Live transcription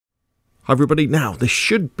Hi everybody, now this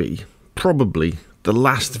should be probably the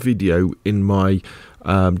last video in my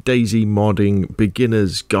DayZ modding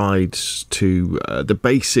beginners guides to the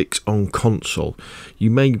basics on console.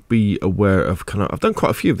 You may be aware of I've done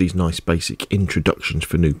quite a few of these nice basic introductions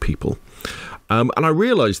for new people. And I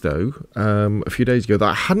realised though a few days ago that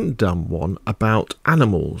I hadn't done one about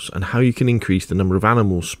animals and how you can increase the number of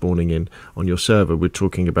animals spawning in on your server. We're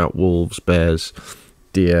talking about wolves, bears,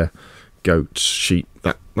 deer, goats, sheep,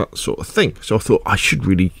 that sort of thing. So I thought I should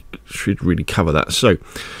really cover that. So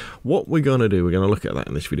what we're going to do, we're going to look at that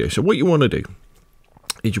in this video. So what you want to do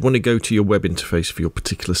is you want to go to your web interface for your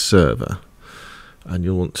particular server, and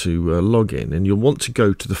you'll want to log in, and you'll want to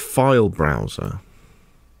go to the file browser,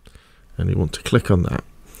 and you want to click on that,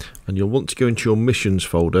 and you'll want to go into your missions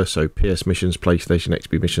folder, so PS missions, PlayStation,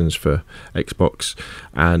 XP missions for Xbox,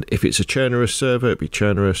 and if it's a Chernarus server, it'd be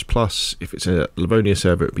Chernarus Plus. If it's a Livonia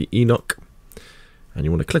server, it'd be Enoch, and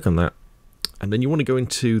you want to click on that, and then you want to go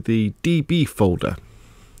into the DB folder,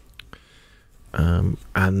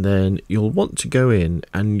 and then you'll want to go in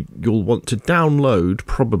and you'll want to download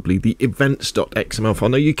probably the events.xml file.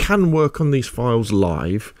 Now you can work on these files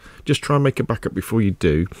live, just try and make a backup before you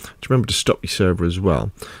do. Just remember to stop your server as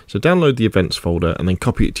well. So download the events folder and then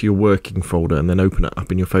copy it to your working folder, and then open it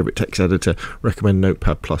up in your favourite text editor. Recommend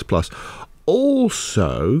Notepad++.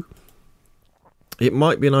 Also, it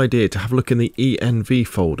might be an idea to have a look in the env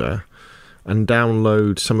folder and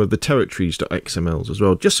download some of the territories.xmls as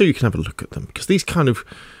well, just so you can have a look at them, because these kind of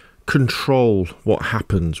control what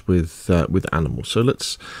happens with animals. So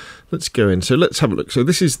let's go in. So let's have a look. So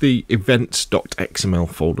this is the events.xml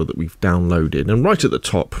folder that we've downloaded, and right at the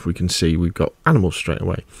top we can see we've got animals straight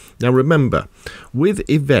away. Now remember, with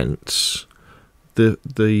events,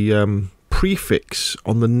 the prefix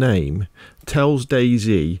on the name tells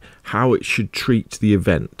DayZ how it should treat the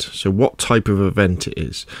event, so what type of event it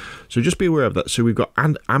is. So just be aware of that. So we've got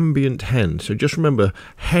an ambient hen. So just remember,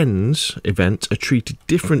 hens events are treated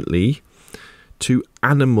differently to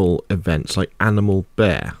animal events like animal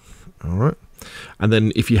bear. All right, and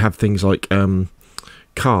then if you have things like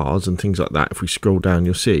cars and things like that, if we scroll down,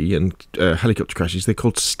 you'll see, and helicopter crashes, they're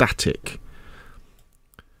called static.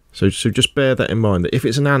 So just bear that in mind, that if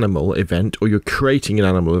it's an animal event, or you're creating an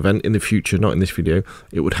animal event in the future, not in this video,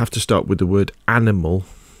 it would have to start with the word animal,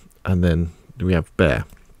 and then we have bear.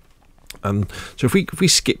 So if we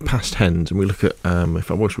skip past hens and we look at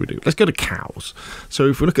what should we do? Let's go to cows. So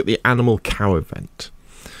if we look at the animal cow event,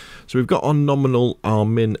 so we've got our nominal, our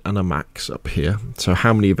min, and a max up here. So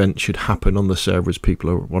how many events should happen on the server as people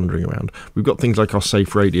are wandering around. We've got things like our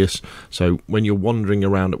safe radius. So when you're wandering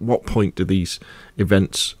around, at what point do these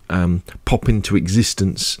events pop into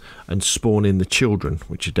existence and spawn in the children,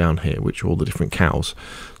 which are down here, which are all the different cows.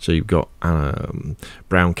 So you've got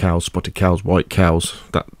brown cows, spotted cows, white cows,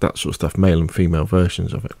 that sort of stuff, male and female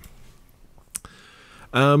versions of it.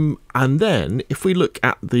 And then if we look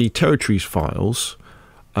at the territories files,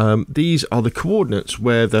 these are the coordinates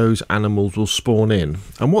where those animals will spawn in,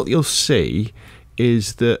 and what you'll see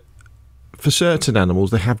is that for certain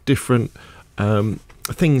animals they have different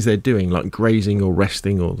things they're doing, like grazing or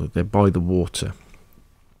resting, or they're by the water.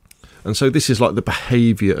 And so this is like the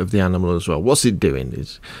behaviour of the animal as well. What's it doing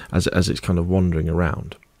is as it's kind of wandering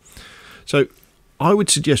around. So I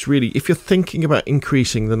would suggest, really, if you're thinking about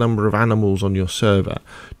increasing the number of animals on your server,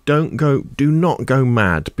 do not go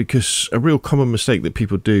mad, because a real common mistake that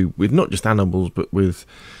people do with not just animals but with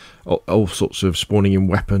all sorts of spawning in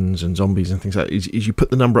weapons and zombies and things like that is you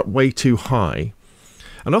put the number up way too high,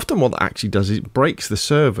 and often what that actually does is it breaks the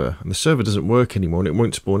server, and the server doesn't work anymore and it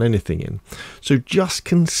won't spawn anything in. So just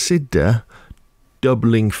consider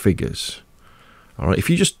doubling figures. Alright, if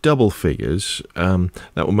you just double figures, that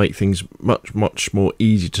will make things much more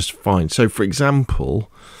easy to find. So for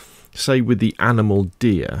example, say with the animal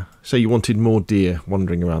deer, say you wanted more deer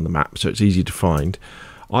wandering around the map so it's easy to find,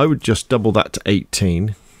 I would just double that to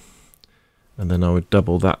 18, and then I would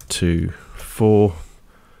double that to 4,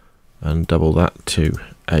 and double that to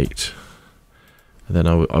 8, and then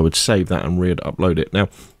I would save that and re-upload it. Now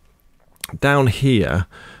down here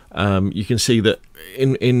you can see that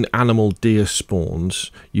in animal deer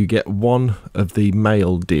spawns you get 1 of the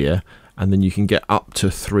male deer, and then you can get up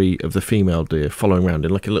to 3 of the female deer following around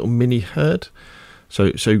in like a little mini herd.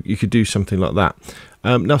 So you could do something like that.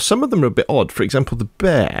 Now some of them are a bit odd. For example, the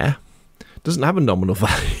bear doesn't have a nominal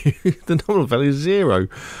value. The nominal value is 0.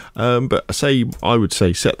 But I would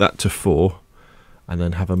say set that to 4, and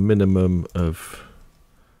then have a minimum of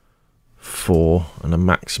 4 and a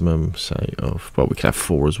maximum, say, of, well, we could have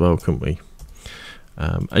 4 as well, couldn't we?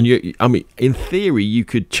 And I mean, in theory, you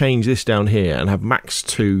could change this down here and have max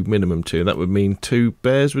 2, minimum 2. That would mean 2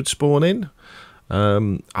 bears would spawn in.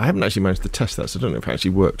 I haven't actually managed to test that, so I don't know if it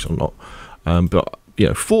actually works or not. But you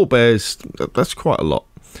know, 4 bears, that's quite a lot.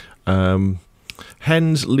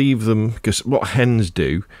 Hens, leave them, because what hens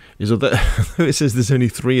do is, although it says there's only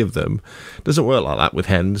 3 of them, it doesn't work like that with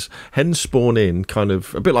hens. Hens spawn in kind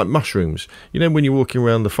of a bit like mushrooms. You know, when you're walking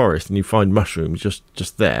around the forest and you find mushrooms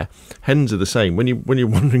just there, hens are the same. When you're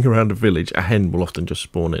wandering around a village, a hen will often just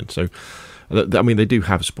spawn in. So, I mean, they do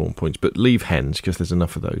have spawn points, but leave hens because there's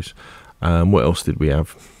enough of those. What else did we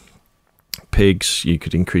have? Pigs, you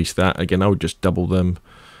could increase that. Again, I would just double them.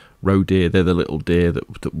 Roe deer, they're the little deer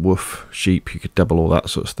that woof. Sheep, you could double all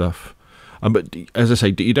that sort of stuff. But as I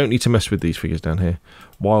say, you don't need to mess with these figures down here.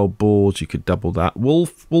 Wild boars, you could double that.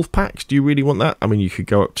 Wolf packs, do you really want that? I mean, you could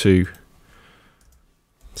go up to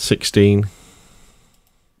 16.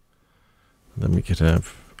 Then we could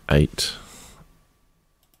have 8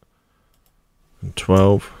 and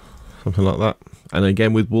 12, something like that. And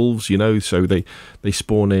again with wolves, you know, so they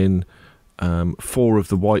spawn in 4 of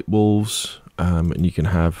the white wolves. And you can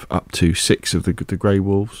have up to 6 of the grey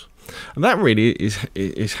wolves, and that really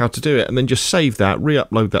is how to do it. And then just save that,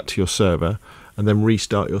 re-upload that to your server, and then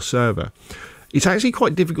restart your server. It's actually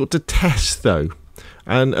quite difficult to test though,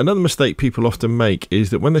 and another mistake people often make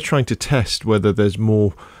is that when they're trying to test whether there's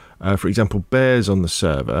more, for example, bears on the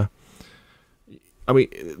server. I mean,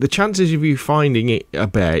 the chances of you finding a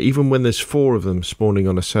bear, even when there's 4 of them spawning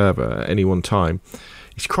on a server at any one time,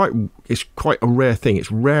 it's quite a rare thing.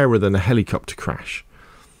 It's rarer than a helicopter crash.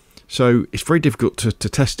 So it's very difficult to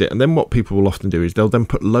test it. And then what people will often do is they'll then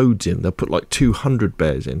put loads in. They'll put like 200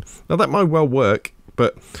 bears in. Now that might well work,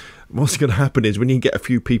 but what's going to happen is when you get a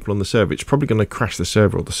few people on the server, it's probably going to crash the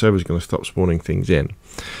server, or the server's going to stop spawning things in.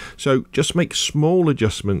 So just make small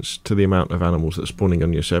adjustments to the amount of animals that are spawning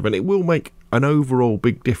on your server, and it will make an overall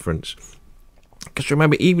big difference. Because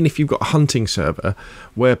remember, even if you've got a hunting server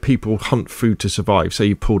where people hunt food to survive, say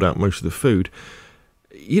you pulled out most of the food,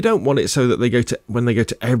 you don't want it so that when they go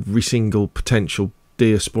to every single potential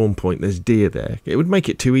deer spawn point, there's deer there. It would make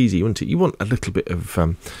it too easy, wouldn't it? You want a little bit of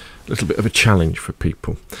a challenge for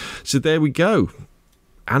people. So there we go.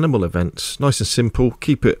 Animal events, nice and simple.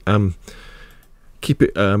 Keep it on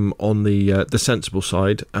the sensible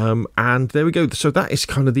side, and there we go. So that is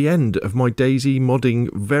kind of the end of my DayZ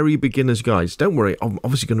modding very beginners guides. Don't worry, I'm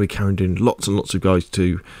obviously going to be carrying in lots and lots of guides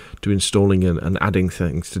to installing and adding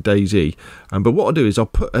things to DayZ. But what I'll do is I'll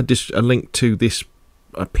put a link to this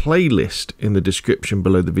playlist in the description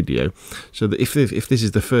below the video, so that if this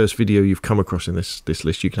is the first video you've come across in this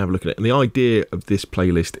list, you can have a look at it. And the idea of this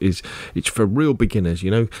playlist is it's for real beginners.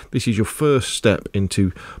 You know, this is your first step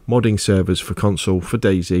into modding servers for console, for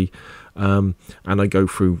DayZ. And I go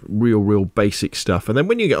through real basic stuff, and then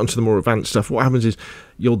when you get onto the more advanced stuff, what happens is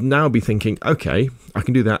you'll now be thinking, okay, I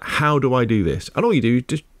can do that, how do I do this? And all you do is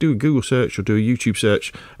just do a Google search or do a YouTube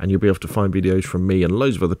search, and you'll be able to find videos from me and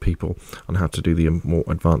loads of other people on how to do the more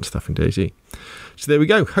advanced stuff in DayZ. So there we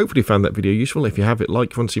go. Hopefully you found that video useful. If you have it,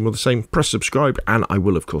 like, if you want to see more of the same, press subscribe, and I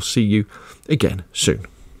will of course see you again soon.